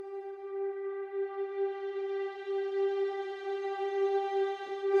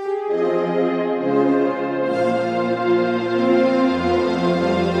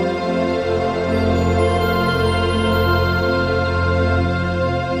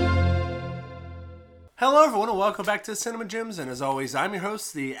Hello everyone and welcome back to Cinema Gems, and as always I'm your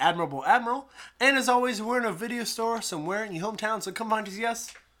host, the Admirable Admiral, and as always we're in a video store somewhere in your hometown, so come find us.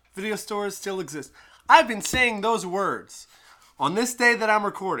 Yes, video stores still exist. I've been saying those words on this day that I'm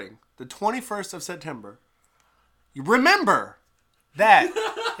recording, the 21st of September. You remember that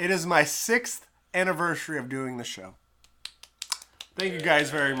it is my 6th anniversary of doing the show. Thank you guys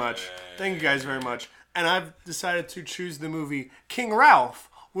very much. Thank you guys very much. And I've decided to choose the movie King Ralph,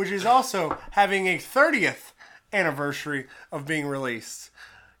 which is also having a 30th anniversary of being released.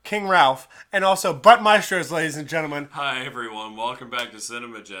 King Ralph, and also Butt Maestros, ladies and gentlemen. Hi everyone, welcome back to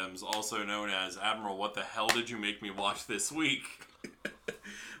Cinema Gems, also known as Admiral, what the hell did you make me watch this week?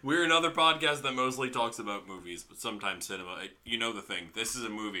 We're another podcast that mostly talks about movies, but sometimes cinema. You know the thing, this is a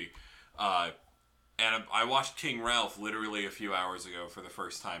movie. And I watched King Ralph literally a few hours ago for the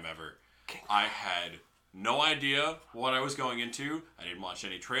first time ever. I had no idea what I was going into. I didn't watch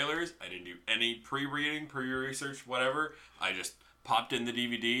any trailers. I didn't do any pre-reading, pre-research, whatever. I just popped in the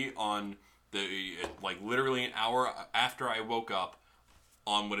DVD on literally an hour after I woke up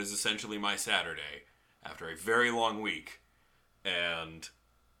on what is essentially my Saturday after a very long week. And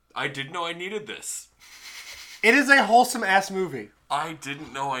I didn't know I needed this. It is a wholesome ass movie. I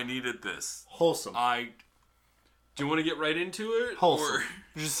didn't know I needed this. Wholesome. Do you want to get right into it? Wholesome. Or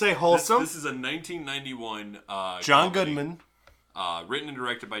Just say wholesome. This is a 1991 John comedy, Goodman. written and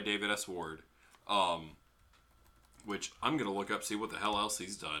directed by David S. Ward, which I'm going to look up, see what the hell else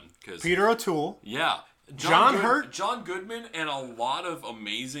he's done. Peter O'Toole. Yeah. John Hurt. John Goodman and a lot of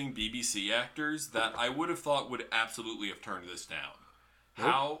amazing BBC actors that I would have thought would absolutely have turned this down.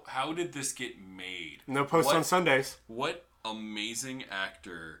 Nope. How did this get made? No post on Sundays. What amazing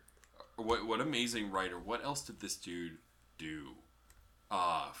actor, what amazing writer, what else did this dude do?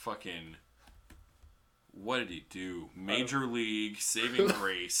 What did he do? Major League, Saving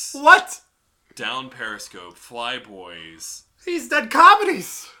Grace. What? Down Periscope, Fly Boys. He's done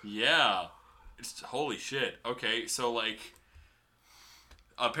comedies. Yeah. Holy shit. Okay, so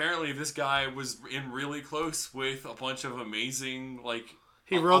apparently this guy was in really close with a bunch of amazing,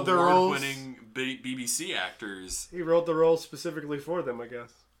 he wrote the roles. award-winning BBC actors. He wrote the roles specifically for them, I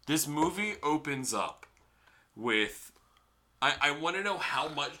guess. This movie opens up with... I want to know how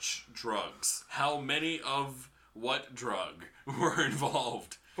much drugs, how many of what drug were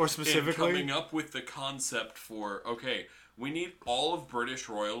involved. Or specifically? In coming up with the concept for, okay, we need all of British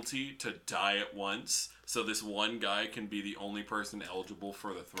royalty to die at once, so this one guy can be the only person eligible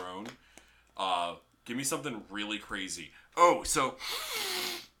for the throne. Give me something really crazy. Oh, so...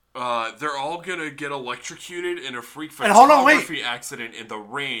 they're all gonna get electrocuted in a freak photography accident in the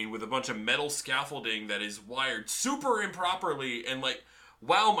rain with a bunch of metal scaffolding that is wired super improperly, and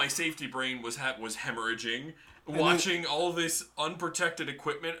wow, my safety brain was hemorrhaging. Watching all this unprotected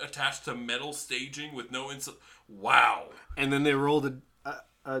equipment attached to metal staging with no wow. And then they rolled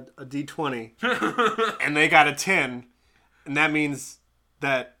a D20 and they got a 10, and that means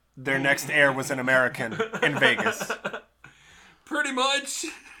that their next heir was an American in Vegas. Pretty much.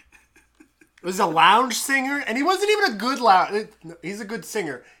 It was a lounge singer, and he wasn't even a good lounge. He's a good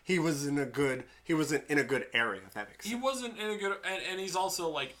singer. He wasn't in a good area, if that makes sense. He wasn't in a good... And he's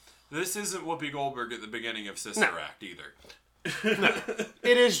also, this isn't Whoopi Goldberg at the beginning of Sister Act, either. No.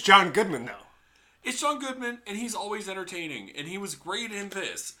 It is John Goodman, though. It's John Goodman, and he's always entertaining, and he was great in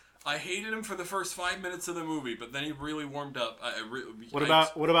this. I hated him for the first 5 minutes of the movie, but then he really warmed up. What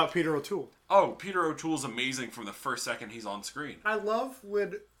about Peter O'Toole? Oh, Peter O'Toole's amazing from the first second he's on screen. I love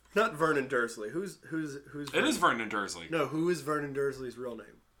when... Not Vernon Dursley. Who's It is Vernon Dursley. No, who is Vernon Dursley's real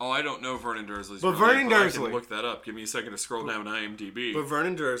name? Oh, I don't know Vernon Dursley's real name. But Dursley. I can look that up. Give me a second to scroll down IMDb. But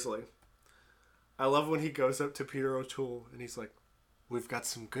Vernon Dursley. I love when he goes up to Peter O'Toole and he's like, "We've got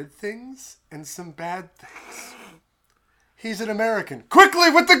some good things and some bad things." He's an American. Quickly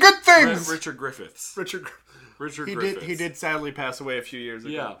with the good things! Richard Griffiths. Richard Griffiths. He did sadly pass away a few years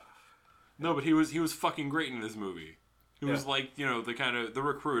ago. Yeah. No, but he was fucking great in this movie. He was the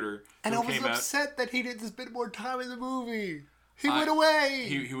recruiter. And I was upset that he didn't spend more time in the movie. He went away.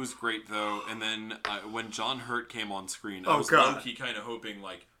 He was great, though. And then when John Hurt came on screen, I was low-key kind of hoping,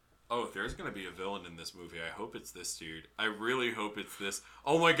 if there's going to be a villain in this movie, I hope it's this dude. I really hope it's this.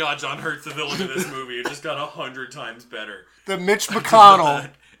 Oh my god, John Hurt's the villain in this movie. It just got 100 times better. The Mitch McConnell.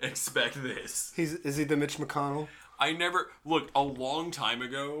 Expect this. Is he the Mitch McConnell? Look, a long time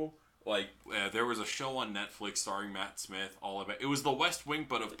ago... there was a show on Netflix starring Matt Smith, it was The West Wing,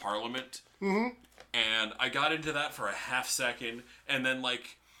 but of Parliament. Mm-hmm. And I got into that for a half second, and then,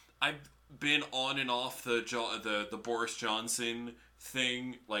 I've been on and off the Boris Johnson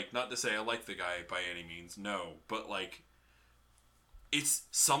thing. Not to say I like the guy by any means, no. But, It's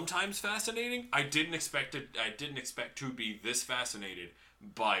sometimes fascinating. I didn't expect to be this fascinated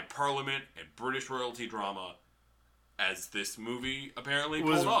by Parliament and British royalty drama as this movie apparently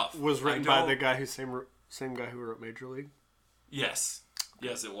pulled off. Was written by the guy same guy who wrote Major League? Yes.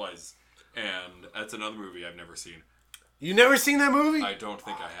 Yes, it was. And that's another movie I've never seen. You never seen that movie? I don't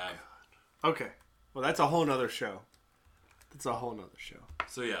think I have. Okay. Well, that's a whole nother show.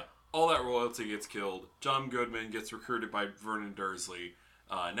 So yeah, all that royalty gets killed. John Goodman gets recruited by Vernon Dursley.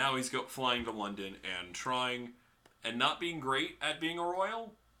 Now he's flying to London and trying and not being great at being a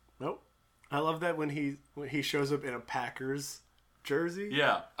royal. Nope. I love that when he shows up in a Packers jersey.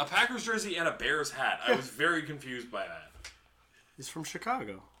 Yeah, a Packers jersey and a Bears hat. I was very confused by that. He's from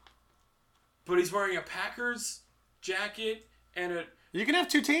Chicago. But he's wearing a Packers jacket and a... You can have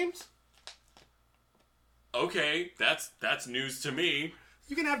two teams. Okay, that's news to me.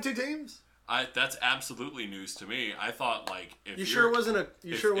 You can have two teams. That's absolutely news to me. I thought, like, if you sure it wasn't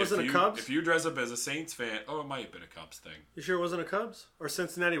a Cubs? If you dress up as a Saints fan, it might have been a Cubs thing. You sure it wasn't a Cubs or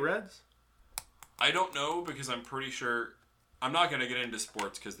Cincinnati Reds? I don't know because I'm pretty sure. I'm not going to get into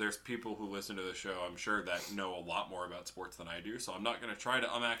sports because there's people who listen to the show, I'm sure, that know a lot more about sports than I do. So I'm not going to try to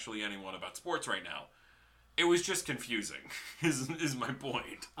actually anyone about sports right now. It was just confusing, is my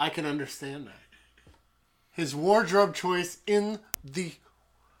point. I can understand that. His wardrobe choice in the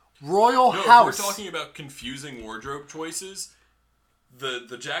royal house. If we're talking about confusing wardrobe choices,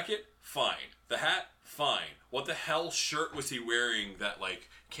 the jacket, fine. The hat, fine. What the hell shirt was he wearing that, like,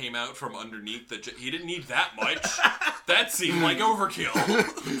 came out from underneath the... He didn't need that much. That seemed like overkill.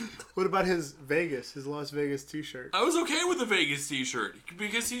 What about his Las Vegas t-shirt? I was okay with the Vegas t-shirt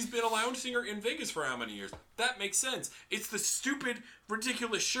because he's been a lounge singer in Vegas for how many years? That makes sense. It's the stupid,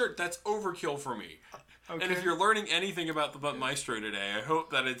 ridiculous shirt that's overkill for me. Okay. And if you're learning anything about the Butt Maestro today, I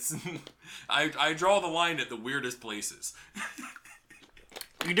hope that it's... I draw the line at the weirdest places.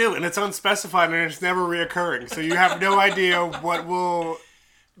 You do, and it's unspecified, and it's never reoccurring, so you have no idea what will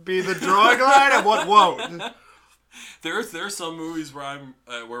be the drawing line and what won't. There's some movies where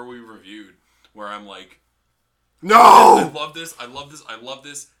where we reviewed where I'm like, no, I love this. That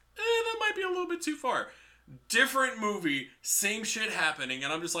might be a little bit too far. Different movie, same shit happening,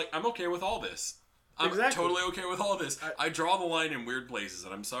 and I'm just like, I'm okay with all this. I'm totally okay with all this. I draw the line in weird places,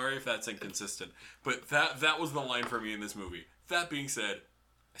 and I'm sorry if that's inconsistent, but that was the line for me in this movie. That being said,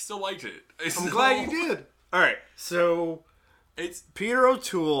 I still liked it. I'm glad you did. All right, so it's Peter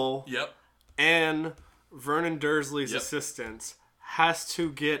O'Toole. Yep. And Vernon Dursley's assistant has to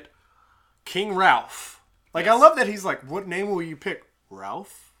get King Ralph. Like, yes. I love that he's like, what name will you pick?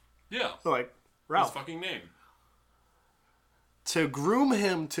 Ralph? Yeah. So like, Ralph. His fucking name. To groom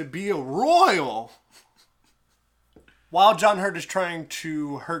him to be a royal while John Hurt is trying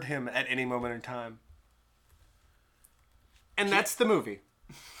to hurt him at any moment in time. And that's the movie.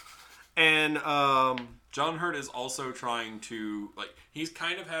 And John Hurt is also trying to, like, he's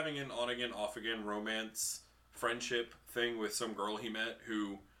kind of having an on-again, off-again romance friendship thing with some girl he met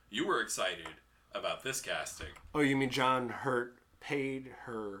who you were excited about this casting. Oh, you mean John Hurt paid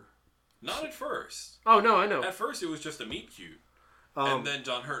her? Not at first. Oh, no, I know. At first it was just a meet cute. And then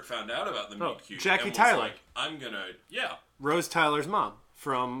John Hurt found out about the meet cute. Jackie and was Tyler. Like, I'm gonna, Rose Tyler's mom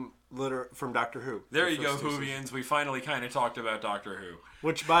from Doctor Who. There you go, Whovians. We finally kind of talked about Doctor Who.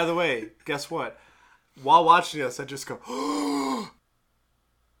 Which, by the way, guess what? While watching this, I just go,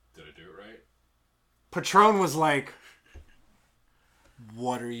 Did I do it right? Patron was like,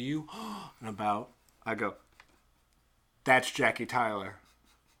 what are you about? I go, that's Jackie Tyler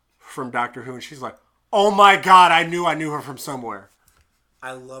from Doctor Who. And she's like, oh my God, I knew her from somewhere.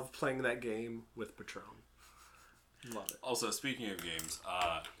 I love playing that game with Patron. Love it. Also, speaking of games,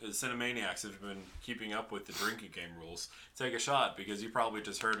 the Cinemaniacs have been keeping up with the drinking game rules. Take a shot, because you probably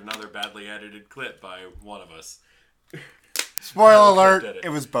just heard another badly edited clip by one of us. Spoiler alert, it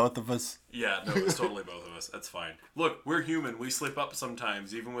was both of us. Yeah, no, it was totally both of us. That's fine. Look, we're human. We slip up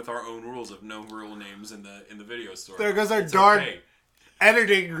sometimes, even with our own rules of no real names in the video store. There goes our darn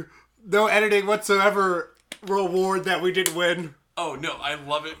editing, no editing whatsoever reward that we didn't win. Oh, no, I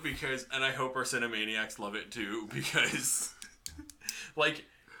love it because, and I hope our Cinemaniacs love it too, because, like,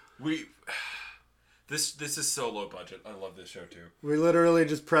 this is so low budget. I love this show too. We literally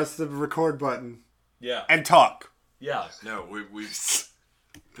just press the record button. Yeah. And talk. Yeah. No,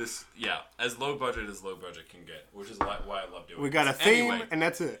 as low budget as low budget can get, which is why I love doing it. We got a theme, and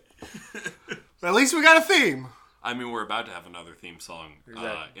that's it. At least we got a theme. I mean, we're about to have another theme song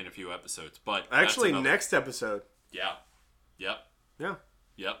in a few episodes, but actually, next episode. Yeah. Yep. Yeah.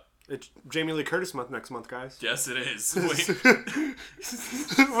 Yep. It's Jamie Lee Curtis month next month, guys. Yes, it is. Wait,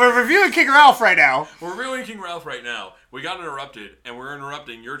 We're reviewing King Ralph right now. we're reviewing King Ralph right now. We got interrupted, and we're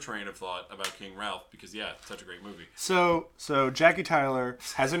interrupting your train of thought about King Ralph because, yeah, it's such a great movie. So Jackie Tyler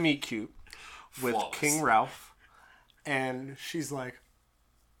has a meet cute with Flawless. King Ralph, and she's like,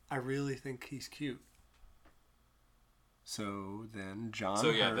 I really think he's cute. So then John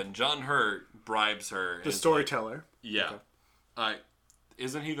Hurt, Then John Hurt bribes her. the storyteller. Yeah.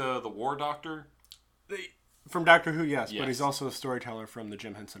 Isn't he the war doctor? From Doctor Who, yes, Yes. but he's also a storyteller from the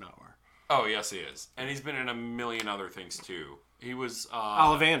Jim Henson Hour. Oh, yes, he is. And he's been in a million other things, too. He was...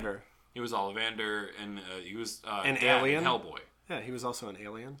 Ollivander. He was Ollivander, and he was... An Dad alien? in Hellboy. Yeah, he was also an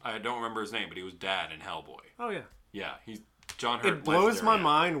alien. I don't remember his name, but he was Dad in Hellboy. Oh, yeah. Yeah, he's... John Hurt. It blows my legendary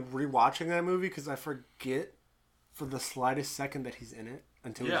mind rewatching that movie because I forget for the slightest second that he's in it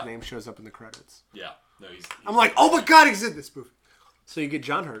until Yeah. his name shows up in the credits. Yeah. No, he's I'm like, oh my god, he's in this movie. So you get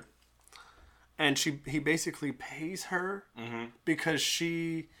John Hurt, and he basically pays her because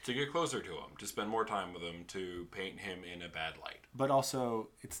she, to get closer to him, to spend more time with him, to paint him in a bad light. but also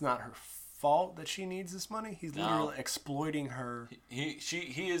it's not her fault that she needs this money. He's literally exploiting her.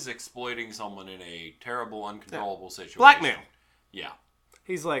 He is exploiting someone in a terrible, uncontrollable situation. Blackmail. Yeah.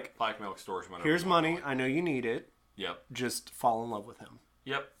 He's like, Blackmail, extortion, whatever. here's you wanna money. call it. I know you need it. Yep. Just fall in love with him.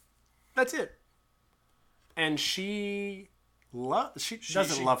 Yep. That's it. And she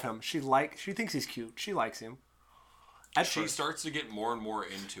doesn't love him. She thinks he's cute. She likes him. She starts to get more and more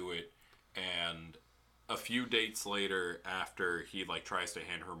into it, and a few dates later, after he tries to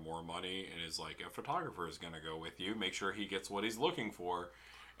hand her more money and is like, a photographer is gonna go with you, make sure he gets what he's looking for,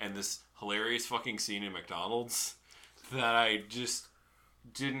 and this hilarious fucking scene in McDonald's that I just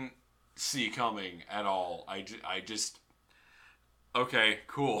didn't see coming at all. I just okay,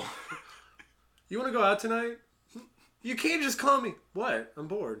 cool. You want to go out tonight? You can't just call me. What? I'm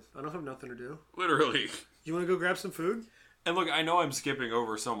bored. I don't have nothing to do. Literally. You want to go grab some food? And look, I know I'm skipping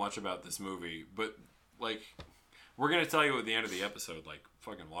over so much about this movie, but we're gonna tell you at the end of the episode,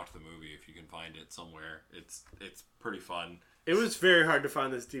 fucking watch the movie if you can find it somewhere. It's pretty fun. It was very hard to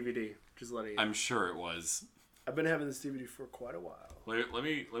find this DVD. Just letting you know. I'm sure it was. I've been having this DVD for quite a while. Let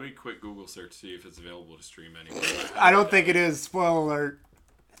me quick Google search, see if it's available to stream anywhere. I don't think it is. Spoiler alert.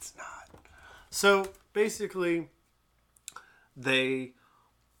 It's not. So basically, they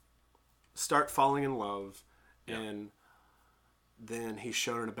start falling in love, and then he's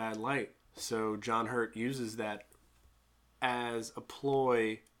shown in a bad light. So John Hurt uses that as a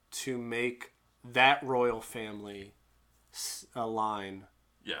ploy to make that royal family line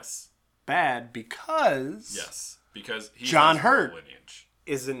Yes. bad because Because he John has royal Hurt lineage,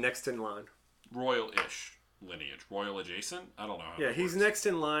 is the next in line. royal-ish lineage, royal adjacent. I don't know. How Yeah, that he's works. next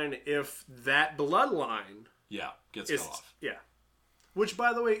in line if that bloodline Yeah, gets is cut off. yeah. Which,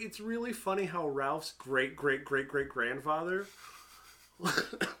 by the way, it's really funny how Ralph's great-great-great-great-grandfather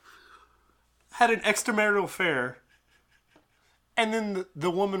had an extramarital affair, and then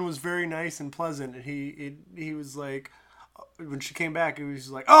the woman was very nice and pleasant, and he was like, when she came back, he was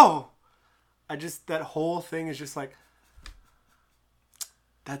like, oh, that whole thing is just like,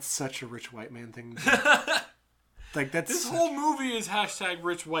 that's such a rich white man thing to do. This whole movie is hashtag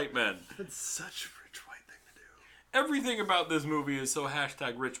rich white men. That's such a rich white thing to do. Everything about this movie is so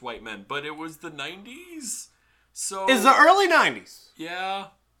hashtag rich white men, but it was the 90s, so It's the early 90s. yeah.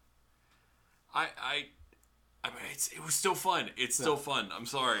 I mean, it was still fun. It's still fun. I'm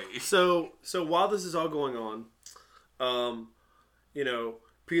sorry. So while this is all going on,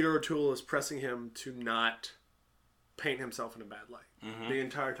 Peter O'Toole is pressing him to not paint himself in a bad light. The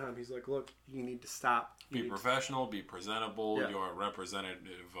entire time he's like, look, you need to stop. Be professional, be presentable. Yeah. You're a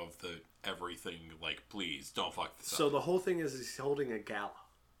representative of the everything. Please don't fuck this So up. the whole thing is he's holding a gala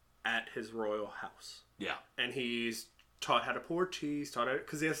at his royal house. Yeah. And he's taught how to pour tea. He's taught it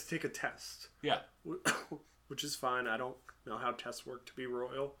because he has to take a test. Yeah. Which is fine. I don't know how tests work to be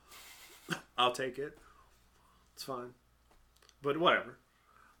royal. I'll take it. It's fine. But whatever.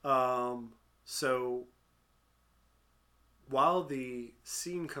 So while the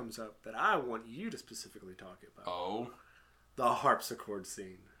scene comes up that I want you to specifically talk about, Oh. the harpsichord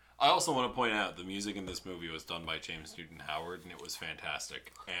scene. I also want to point out the music in this movie was done by James Newton Howard, and it was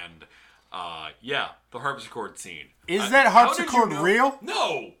fantastic. And the harpsichord scene. Is that how did you harpsichord know- real?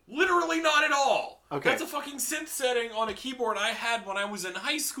 No, literally not at all. Okay. That's a fucking synth setting on a keyboard I had when I was in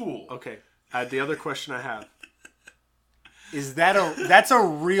high school. Okay. The other question I have is that's a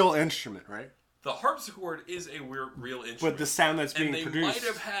real instrument, right? The harpsichord is a real instrument. But the sound that's being and they produced. might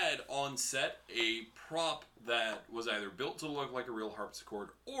have had on set a prop that was either built to look like a real harpsichord,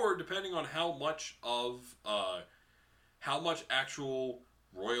 or depending on how much actual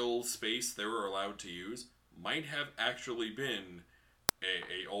royal space they were allowed to use might have actually been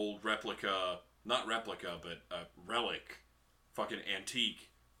a old replica, not replica, but a relic, fucking antique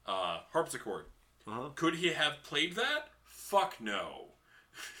harpsichord. Could he have played that? Fuck no.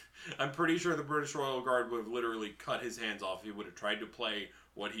 I'm pretty sure the British Royal Guard would have literally cut his hands off if he would have tried to play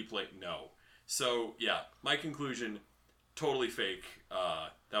what he played. No. So, yeah, my conclusion, totally fake.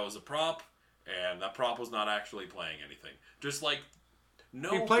 That was a prop, and that prop was not actually playing anything. Just like,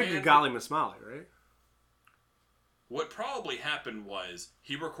 no. He played Gagali Mismali, right? What probably happened was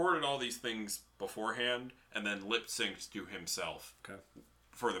he recorded all these things beforehand and then lip synced to himself. Okay.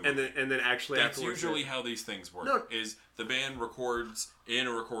 For the movie. And then actually that's usually how these things work. No. Is the band records in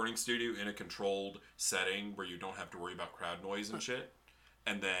a recording studio in a controlled setting where you don't have to worry about crowd noise and shit,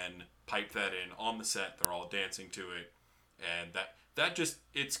 and then pipe that in on the set. They're all dancing to it, and that just,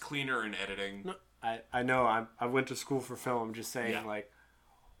 it's cleaner in editing. No, I know. I went to school for film. I'm just saying, like,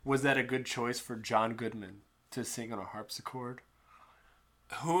 was that a good choice for John Goodman to sing on a harpsichord?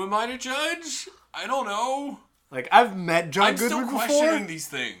 Who am I to judge? I don't know. Like, I've met John Goodman before. I'm still questioning these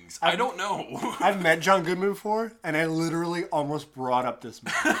things. I don't know. I've met John Goodman before, and I literally almost brought up this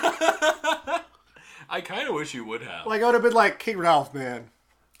movie. I kind of wish you would have. Like, I would have been like, King Ralph, man.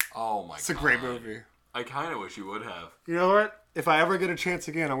 Oh, my God. It's a great movie. I kind of wish you would have. You know what? If I ever get a chance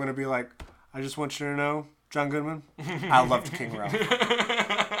again, I'm going to be like, I just want you to know, John Goodman, I loved King Ralph.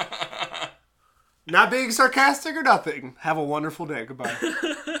 Not being sarcastic or nothing. Have a wonderful day. Goodbye.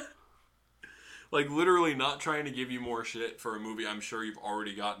 Like, literally not trying to give you more shit for a movie I'm sure you've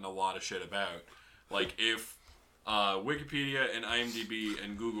already gotten a lot of shit about. Like, if Wikipedia and IMDb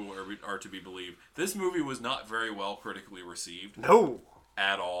and Google are to be believed, this movie was not very well critically received. No.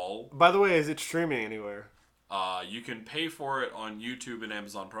 At all. By the way, is it streaming anywhere? You can pay for it on YouTube and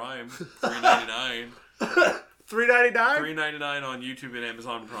Amazon Prime. $3.99. $3.99? $3.99 on YouTube and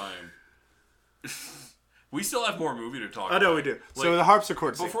Amazon Prime. We still have more movie to talk about. I know we do. Like, so the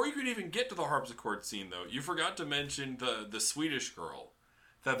harpsichord scene. Before you could even get to the harpsichord scene, though, you forgot to mention the Swedish girl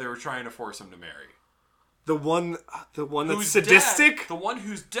that they were trying to force him to marry. The one that's sadistic? The one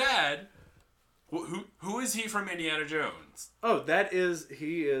whose dad... Who is he from Indiana Jones? Oh,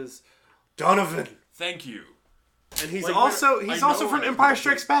 he is Donovan. Thank you. And he's also from Empire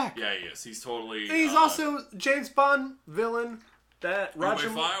Strikes Back. Yeah, he is. He's totally... And he's also James Bond villain that Roger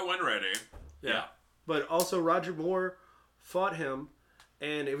Moore... fire when ready. Yeah. But also Roger Moore fought him,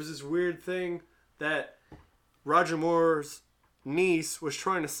 and it was this weird thing that Roger Moore's niece was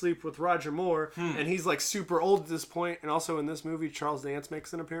trying to sleep with Roger Moore, and he's like super old at this point. And also in this movie, Charles Dance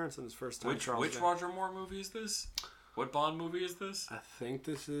makes an appearance in his first time. Which Roger Moore movie is this? What Bond movie is this? I think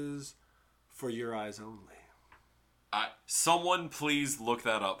this is For Your Eyes Only. Someone please look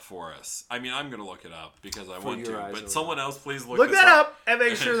that up for us. I mean, I'm going to look it up because I want to, but only. Someone else please look that up and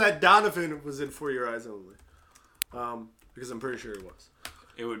make sure that Donovan was in For Your Eyes Only. Because I'm pretty sure he was.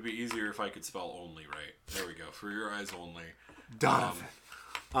 It would be easier if I could spell only right. There we go. For Your Eyes Only. Donovan.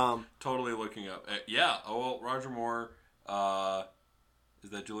 Totally looking up. Yeah. Oh, well, Roger Moore. Is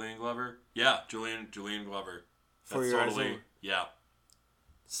that Julian Glover? Yeah, Julian Glover. That's For Your Eyes Only. Yeah.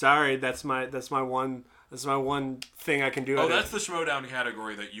 Sorry, that's my one thing I can do. Oh, that's the Schmodown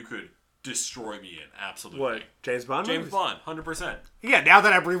category that you could destroy me in. Absolutely. What? James Bond? James Bond, 100%. Yeah, now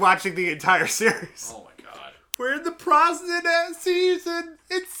that I'm rewatching the entire series. Oh my God. We're in the Brosnan season.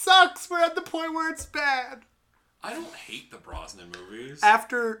 It sucks. We're at the point where it's bad. I don't hate the Brosnan movies.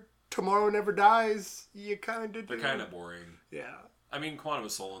 After Tomorrow Never Dies, you kind of do. They're kind of boring. Yeah. I mean, Quantum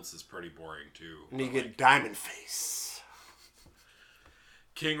of Solace is pretty boring too. And you get Diamond Face.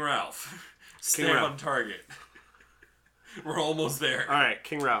 King Ralph. Stay on target. We're almost there. All right,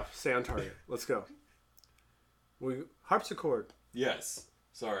 King Ralph, stay on target. Let's go. Harpsichord. Yes.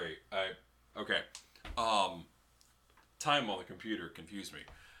 Sorry. Okay. Time on the computer confused me.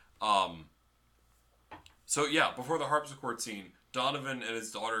 So yeah, before the harpsichord scene, Donovan and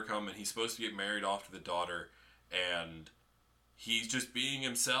his daughter come, and he's supposed to get married off to the daughter, and he's just being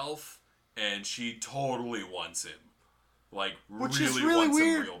himself, and she totally wants him. Like, Which really is really wants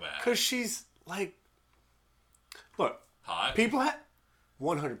weird, him real bad. because she's like, look, hot. People have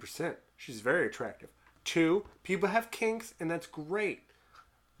 100%. She's very attractive. 2, people have kinks, and that's great.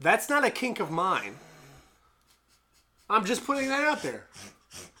 That's not a kink of mine. I'm just putting that out there.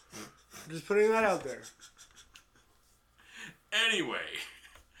 Anyway,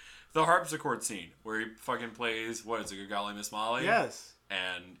 the harpsichord scene where he fucking plays, what is it, Gagali Mismali? Yes.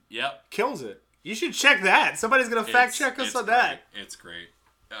 And, yep. Kills it. You should check that. Somebody's going to fact check us on great. that. It's great.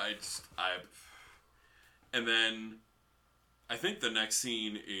 And then I think the next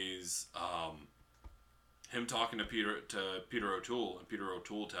scene is him talking to Peter O'Toole, and Peter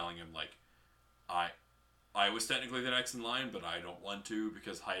O'Toole telling him, like, I was technically the next in line, but I don't want to,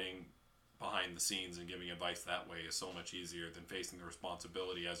 because hiding behind the scenes and giving advice that way is so much easier than facing the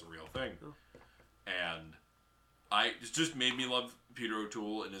responsibility as a real thing. Oh. And it just made me love Peter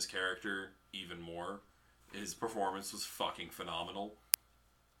O'Toole and his character even more. His performance was fucking phenomenal.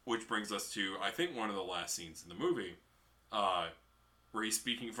 Which brings us to, I think, one of the last scenes in the movie, where he's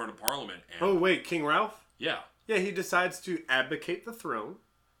speaking in front of Parliament. And, oh, wait, King Ralph? Yeah. Yeah, he decides to abdicate the throne.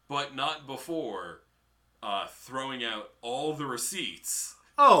 But not before throwing out all the receipts.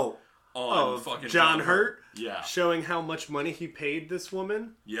 On fucking John Hurt? Yeah. Showing how much money he paid this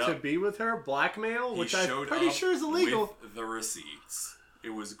woman to be with her. Blackmail, which I'm pretty sure is illegal. With the receipts.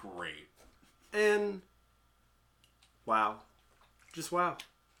 It was great. And, wow. Just wow.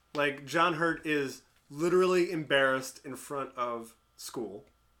 Like, John Hurt is literally embarrassed in front of school.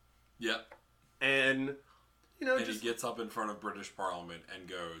 Yep. And, he gets up in front of British Parliament and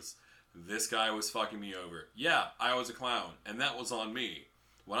goes, "This guy was fucking me over. Yeah, I was a clown, and that was on me.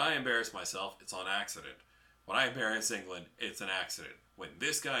 When I embarrass myself, it's on accident. When I embarrass England, it's an accident. When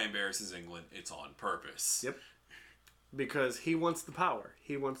this guy embarrasses England, it's on purpose." Yep. Because he wants the power.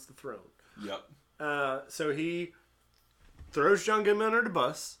 He wants the throne. Yep. So he throws John Goodman under the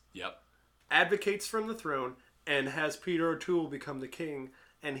bus. Yep. Advocates from the throne and has Peter O'Toole become the king,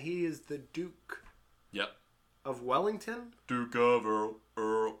 and he is the Duke. Yep. Of Wellington? Duke of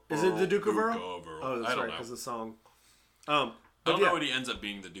Earl. Is it the Duke of Earl? Oh, that's right, because the song. I don't know what he ends up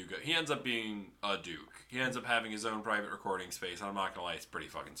being the Duke of. He ends up being a Duke. He ends up having his own private recording space. I'm not going to lie, it's pretty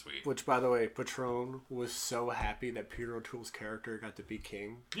fucking sweet. Which, by the way, Patron was so happy that Peter O'Toole's character got to be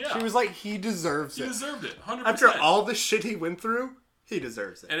king. Yeah. She was like, he deserves it. He deserved it, 100%. After all the shit he went through, he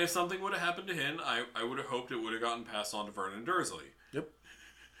deserves it. And if something would have happened to him, I would have hoped it would have gotten passed on to Vernon Dursley. Yep.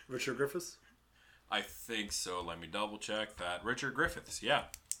 Richard Griffiths? I think so. Let me double check that. Richard Griffiths, yeah.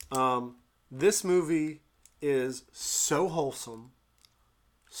 This movie is so wholesome.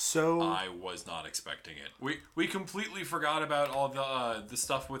 I was not expecting it. We completely forgot about all the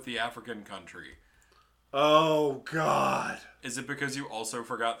stuff with the African country. Oh, God. Is it because you also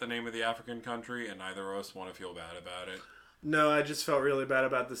forgot the name of the African country and neither of us want to feel bad about it? No, I just felt really bad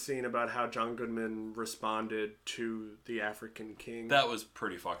about the scene about how John Goodman responded to the African king. That was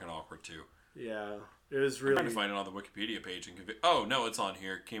pretty fucking awkward, too. Yeah, it was really... I'm trying to find it on the Wikipedia page. Oh, no, it's on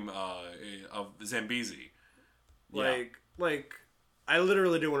here. Came of Zambezi. Like, I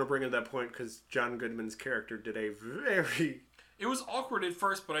literally do want to bring up that point because John Goodman's character did a very... It was awkward at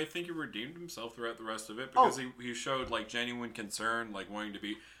first, but I think he redeemed himself throughout the rest of it because he showed, like, genuine concern, like, wanting to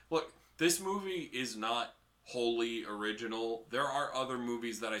be... Look, this movie is not wholly original. There are other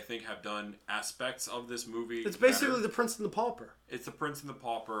movies that I think have done aspects of this movie. It's basically better. The Prince and the Pauper. It's The Prince and the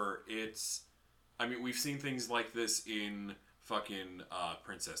Pauper. I mean, we've seen things like this in fucking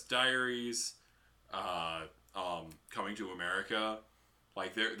Princess Diaries, Coming to America.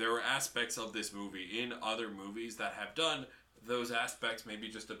 Like, there were aspects of this movie in other movies that have done those aspects maybe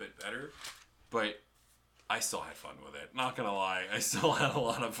just a bit better. But I still had fun with it. Not gonna lie. I still had a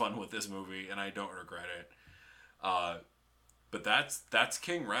lot of fun with this movie, and I don't regret it. But that's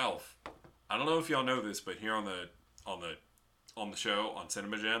King Ralph. I don't know if y'all know this, but here on the show on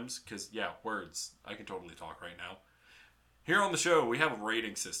Cinema Gems, because words, I can totally talk right now. Here on the show, we have a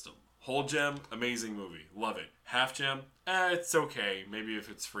rating system. Whole gem, amazing movie, love it. Half gem, it's okay. Maybe if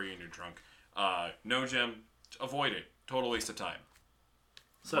it's free and you're drunk. No gem, avoid it. Total waste of time.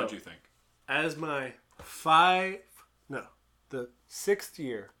 So, what do you think? As my the 6th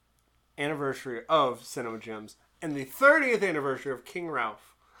year anniversary of Cinema Gems and the 30th anniversary of King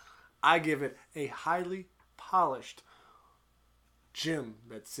Ralph, I give it a highly polished gem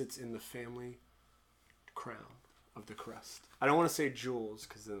that sits in the family crown of the crest. I don't want to say jewels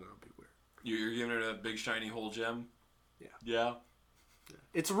because then that'll be weird. You're giving it a big shiny whole gem? Yeah.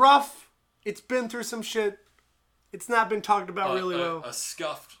 It's rough. It's been through some shit. It's not been talked about really well. A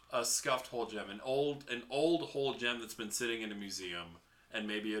scuffed whole gem, an old whole gem that's been sitting in a museum and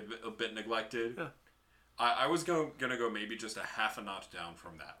maybe a bit neglected. Yeah. I was gonna go maybe just a half a notch down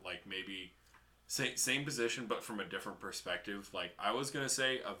from that, like maybe same position but from a different perspective. Like I was gonna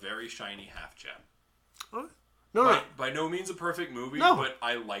say a very shiny half gem. What? No. By no means a perfect movie, but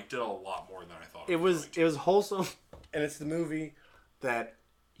I liked it a lot more than I thought. It was wholesome, and it's the movie that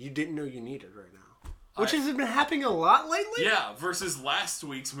you didn't know you needed right now. Which has been happening a lot lately? Yeah, versus last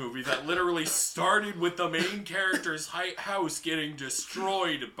week's movie that literally started with the main character's house getting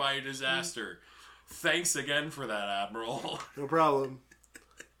destroyed by a disaster. Thanks again for that, Admiral. No problem.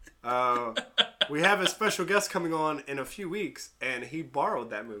 We have a special guest coming on in a few weeks, and he borrowed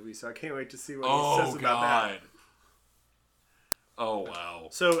that movie, so I can't wait to see what he says about that. Oh, wow.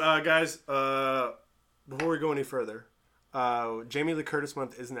 So, guys, before we go any further, Jamie Lee Curtis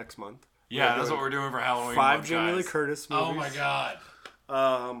month is next month. Yeah, that's what we're doing for Halloween. 5 Jamie Lee Curtis movies. Oh my god.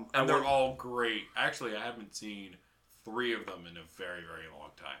 And they're all great. Actually, I haven't seen 3 of them in a very, very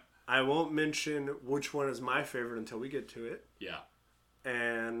long time. I won't mention which one is my favorite until we get to it. Yeah.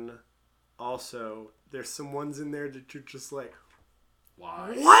 And also, there's some ones in there that you're just like,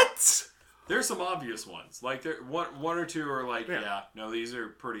 why? What? There's some obvious ones. Like, there one or two are like, yeah, no, these are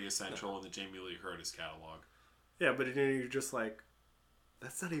pretty essential in the Jamie Lee Curtis catalog. Yeah, but then you're just like,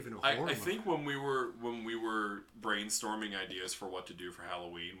 that's not even a horror movie. I think when we were brainstorming ideas for what to do for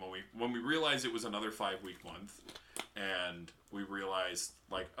Halloween, when we realized it was another 5-week month, and we realized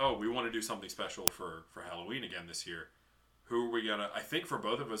like, oh, we want to do something special for Halloween again this year. Who are we gonna? I think for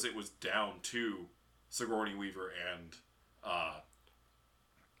both of us, it was down to Sigourney Weaver and.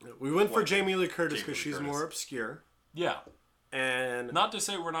 We went for Jamie Lee Curtis because she's more obscure. Yeah, and not to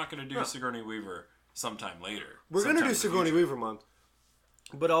say we're not going to do Sigourney Weaver sometime later. We're going to do Sigourney Weaver month.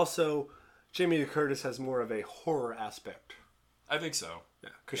 But also, Jamie Lee Curtis has more of a horror aspect. I think so. Yeah,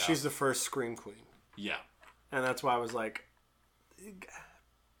 because she's the first Scream Queen. Yeah. And that's why I was like,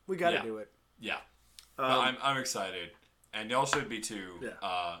 we got to do it. Yeah. I'm excited. And y'all should be too.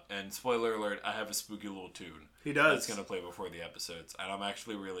 Yeah. And spoiler alert, I have a spooky little tune. He does. That's going to play before the episodes. And I'm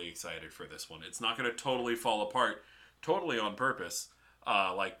actually really excited for this one. It's not going to totally fall apart, totally on purpose,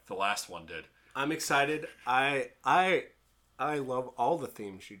 like the last one did. I'm excited. I love all the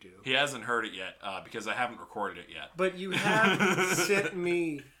themes you do. He hasn't heard it yet because I haven't recorded it yet. But you have sent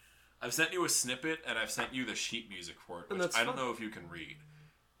me... I've sent you a snippet and I've sent you the sheet music for it, which I don't know if you can read.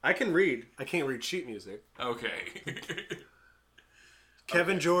 I can read. I can't read sheet music. Okay.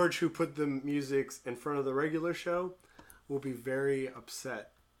 Kevin George, who put the music in front of the regular show, will be very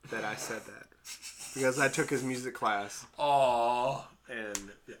upset that I said that. Because I took his music class. Aww.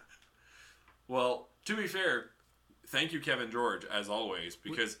 And, yeah. Well, to be fair, thank you, Kevin George, as always,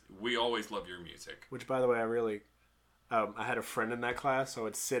 because we always love your music. Which, by the way, I really... I had a friend in that class, so I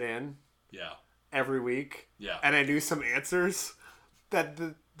would sit in every week. Yeah. And I knew some answers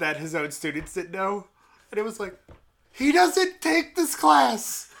that his own students didn't know. And it was like, he doesn't take this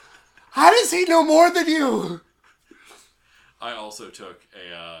class. How does he know more than you? I also took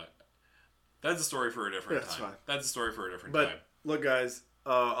a... that's a story for a different time. That's fine. That's a story for a different time. But, look, guys,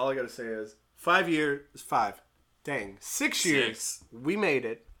 all I got to say is 5 years... 5. Dang. 6 years. We made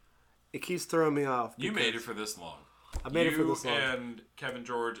it. It keeps throwing me off. You made it for this long. I made it for this long. And Kevin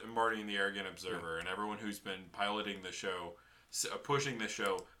George and Marty and the Arrogant Observer and everyone who's been piloting the show, pushing the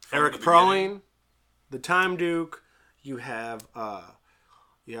show. Eric Proling, the Time Duke. You have Dr.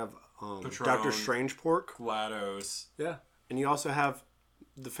 Strangepork, GLaDOS. Yeah, and you also have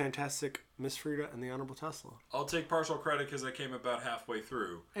the fantastic Miss Frida and the Honorable Tesla. I'll take partial credit because I came about halfway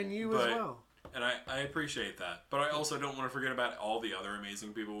through. And you as well. And I appreciate that. But I also don't want to forget about all the other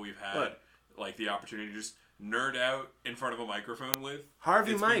amazing people we've had. Like the opportunity to just nerd out in front of a microphone with.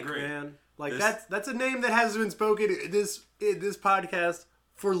 Harvey Mike, man. Like that's a name that hasn't been spoken in this podcast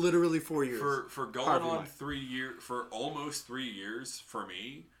for literally 4 years. For going Harvey on Mike. 3 years, for almost 3 years, for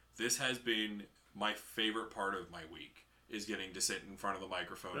me, this has been my favorite part of my week, is getting to sit in front of the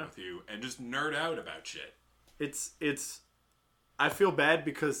microphone with you and just nerd out about shit. It's I feel bad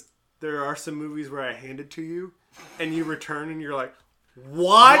because there are some movies where I hand it to you and you return and you're like,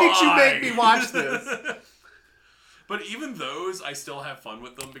 why did you make me watch this? But even those, I still have fun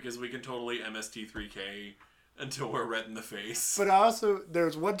with them because we can totally MST3K until we're red in the face. But there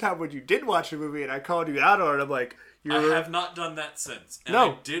was one time when you did watch a movie and I called you out on it. I'm like, I have not done that since. And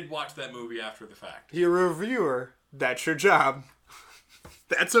I did watch that movie after the fact. You're a reviewer. That's your job.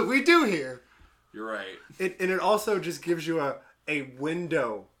 That's what we do here. You're right. And it also just gives you a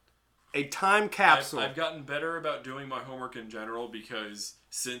window. A time capsule. I've gotten better about doing my homework in general because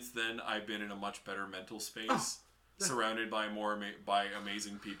since then I've been in a much better mental space, surrounded by by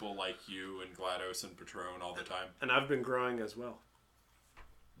amazing people like you and GLaDOS and Patron all the time. And I've been growing as well.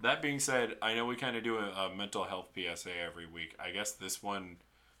 That being said, I know we kind of do a mental health PSA every week. I guess this one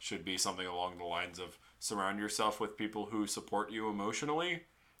should be something along the lines of surround yourself with people who support you emotionally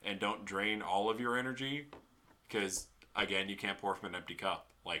and don't drain all of your energy because, again, you can't pour from an empty cup.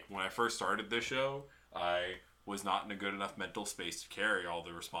 Like, when I first started this show, I was not in a good enough mental space to carry all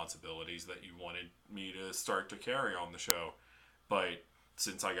the responsibilities that you wanted me to start to carry on the show. But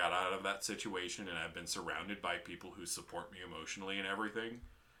since I got out of that situation and I've been surrounded by people who support me emotionally and everything,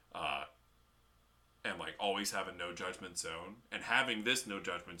 and, like, always have a no judgment zone, and having this no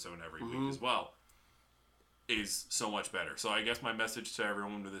judgment zone every week as well, is so much better. So I guess my message to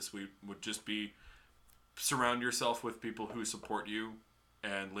everyone this week would just be surround yourself with people who support you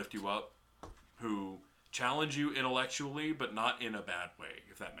and lift you up, who challenge you intellectually, but not in a bad way,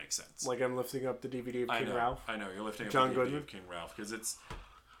 if that makes sense. Like I'm lifting up the DVD of King Ralph. I know, you're lifting up John the DVD Goodman of King Ralph, because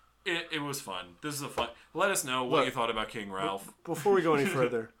it was fun. This is a fun... Let us know what you thought about King Ralph. Before we go any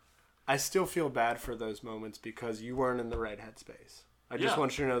further, I still feel bad for those moments because you weren't in the right headspace. I just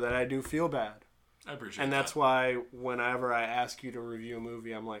want you to know that I do feel bad. I appreciate And that. that's why whenever I ask you to review a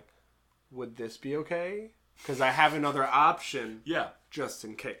movie, I'm like, would this be okay? Because I have another option just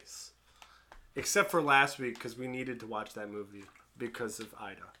in case. Except for last week, because we needed to watch that movie because of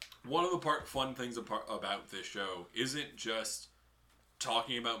Ida. One of the fun things about this show isn't just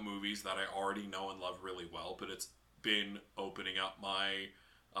talking about movies that I already know and love really well, but it's been opening up my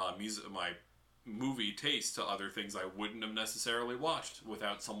my movie taste to other things I wouldn't have necessarily watched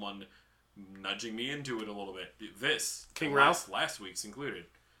without someone nudging me into it a little bit. This King Ralph last week's included.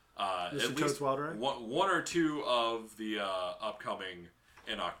 Mr. At Toad's Wild Ride? one or two of the upcoming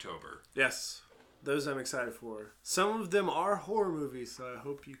in October. Yes. Those I'm excited for. Some of them are horror movies, so I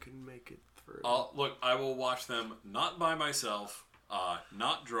hope you can make it through. Look, I will watch them not by myself,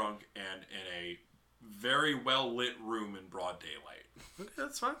 not drunk, and in a very well lit room in broad daylight. Okay,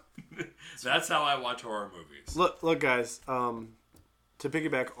 that's fine. That's how I watch horror movies. Look, guys. To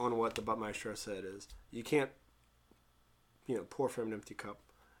piggyback on what the Buttmaestro said is, you can't, pour from an empty cup.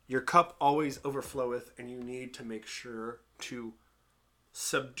 Your cup always overfloweth, and you need to make sure to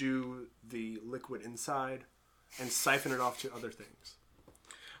subdue the liquid inside and siphon it off to other things.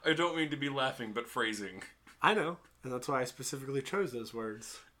 I don't mean to be laughing, but phrasing. I know, and that's why I specifically chose those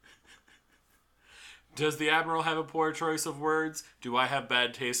words. Does the Admiral have a poor choice of words? Do I have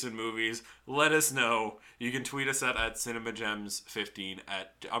bad taste in movies? Let us know. You can tweet us at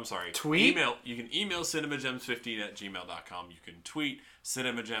cinemagems15 Tweet? You can email cinemagems15@gmail.com. You can tweet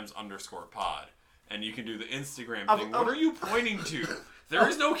cinemagems_pod. And you can do the Instagram thing. What are you pointing to? There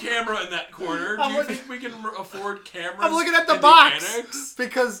is no camera in that corner. Do you think we can afford cameras? I'm looking at the in box! The annex?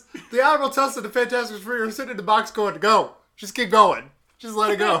 Because the Admiral tells us the Fantastic Four are sitting in the box going, go. Just keep going. Just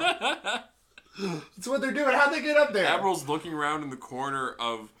let it go. That's what they're doing. How'd they get up there? Admiral's looking around in the corner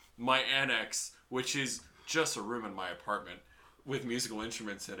of my annex, which is just a room in my apartment with musical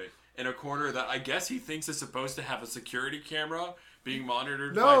instruments in it, in a corner that I guess he thinks is supposed to have a security camera being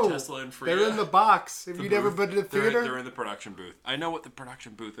monitored by Tesla and Freya. They're in the box. Have you never been to the theater? They're in the production booth. I know what the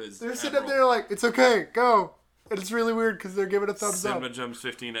production booth is. They're sitting up there like, it's okay, go. And it's really weird because they're giving a thumbs up.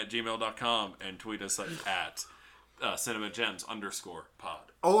 cinemagems15@gmail.com and tweet us at cinemagems_pod.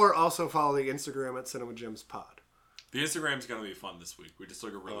 Or also follow the Instagram at cinemagemspod. The Instagram's going to be fun this week. We just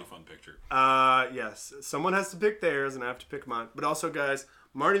took a really fun picture. Yes. Someone has to pick theirs and I have to pick mine. But also, guys,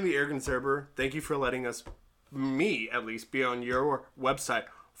 Martin the Air Conserver, thank you for letting us, me at least, be on your website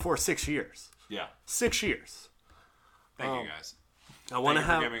for 6 years. Yeah. 6 years. Thank you, guys. I want to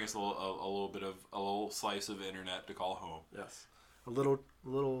have... giving us a little slice of internet to call home. Yes. A little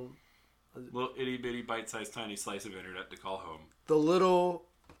itty bitty bite-sized tiny slice of internet to call home. The little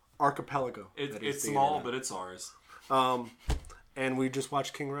archipelago. It's small, but it's ours. And we just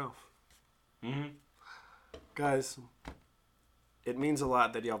watched King Ralph. Mm-hmm. Guys, it means a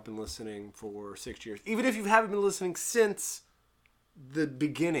lot that y'all have been listening for 6 years. Even if you haven't been listening since the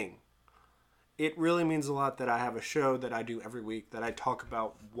beginning, it really means a lot that I have a show that I do every week, that I talk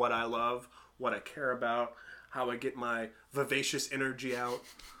about what I love, what I care about, how I get my vivacious energy out.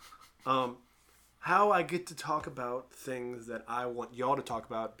 How I get to talk about things that I want y'all to talk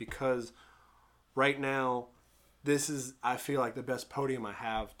about, because right now, this is, I feel like, the best podium I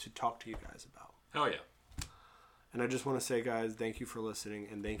have to talk to you guys about. Hell yeah. And I just want to say, guys, thank you for listening,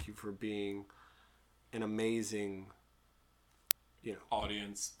 and thank you for being an amazing,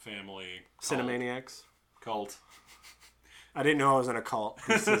 audience, family, Cinemaniacs. Cult. I didn't know I was in a cult.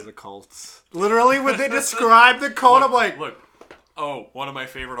 This is a cult. Literally, when they describe the cult, I'm like... Look. Oh, one of my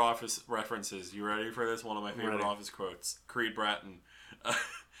favorite Office references. You ready for this? One of my favorite Office quotes. Creed Bratton.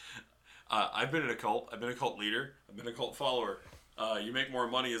 I've been in a cult. I've been a cult leader. I've been a cult follower. You make more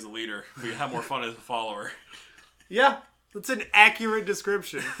money as a leader, but you have more fun as a follower. Yeah, that's an accurate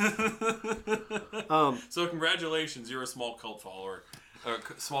description. So congratulations, you're a small cult follower.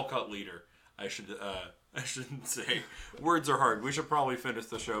 Small cult leader. I shouldn't say. Words are hard. We should probably finish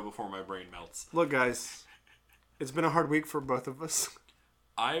the show before my brain melts. Look, guys. It's been a hard week for both of us.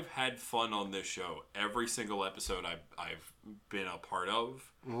 I've had fun on this show. Every single episode I've been a part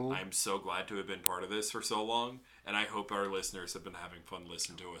of. Mm-hmm. I'm so glad to have been part of this for so long. And I hope our listeners have been having fun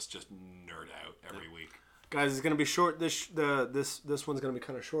listening to us just nerd out every week. Guys, it's gonna be short. This one's gonna be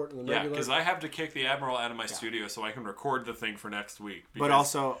kind of short. Than the Yeah, regular. because I have to kick the Admiral out of my studio so I can record the thing for next week. But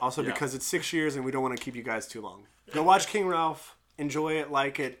also because it's 6 years and we don't want to keep you guys too long. Go watch King Ralph. Enjoy it,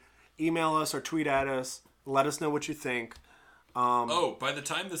 like it. Email us or tweet at us. Let us know what you think. By the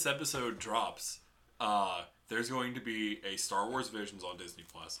time this episode drops, there's going to be a Star Wars Visions on Disney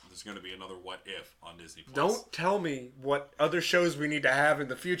Plus. There's going to be another What If on Disney Plus. Don't tell me what other shows we need to have in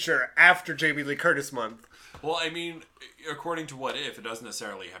the future after Jamie Lee Curtis month. Well, I mean, according to What If, it doesn't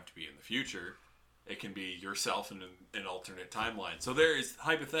necessarily have to be in the future. It can be yourself in an alternate timeline. So there is,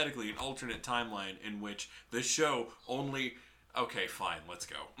 hypothetically, an alternate timeline in which this show only... Okay, fine, let's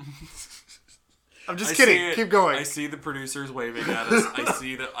go. I'm just kidding. Keep going. I see the producers waving at us.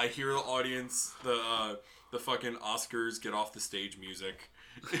 I hear the audience, the fucking Oscars get off the stage music.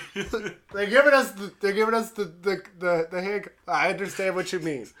 They're giving us the hand. I understand what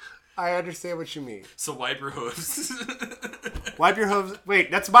you mean. So wipe your hooves. Wipe your hooves. Wait,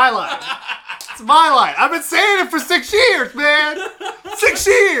 that's my line. It's my line. I've been saying it for 6 years, man. 6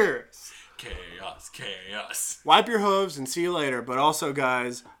 years. Chaos. Wipe your hooves and see you later. But also,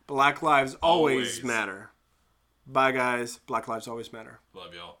 guys, Black Lives always matter. Bye, guys. Black Lives always matter.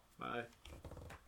 Love y'all. Bye.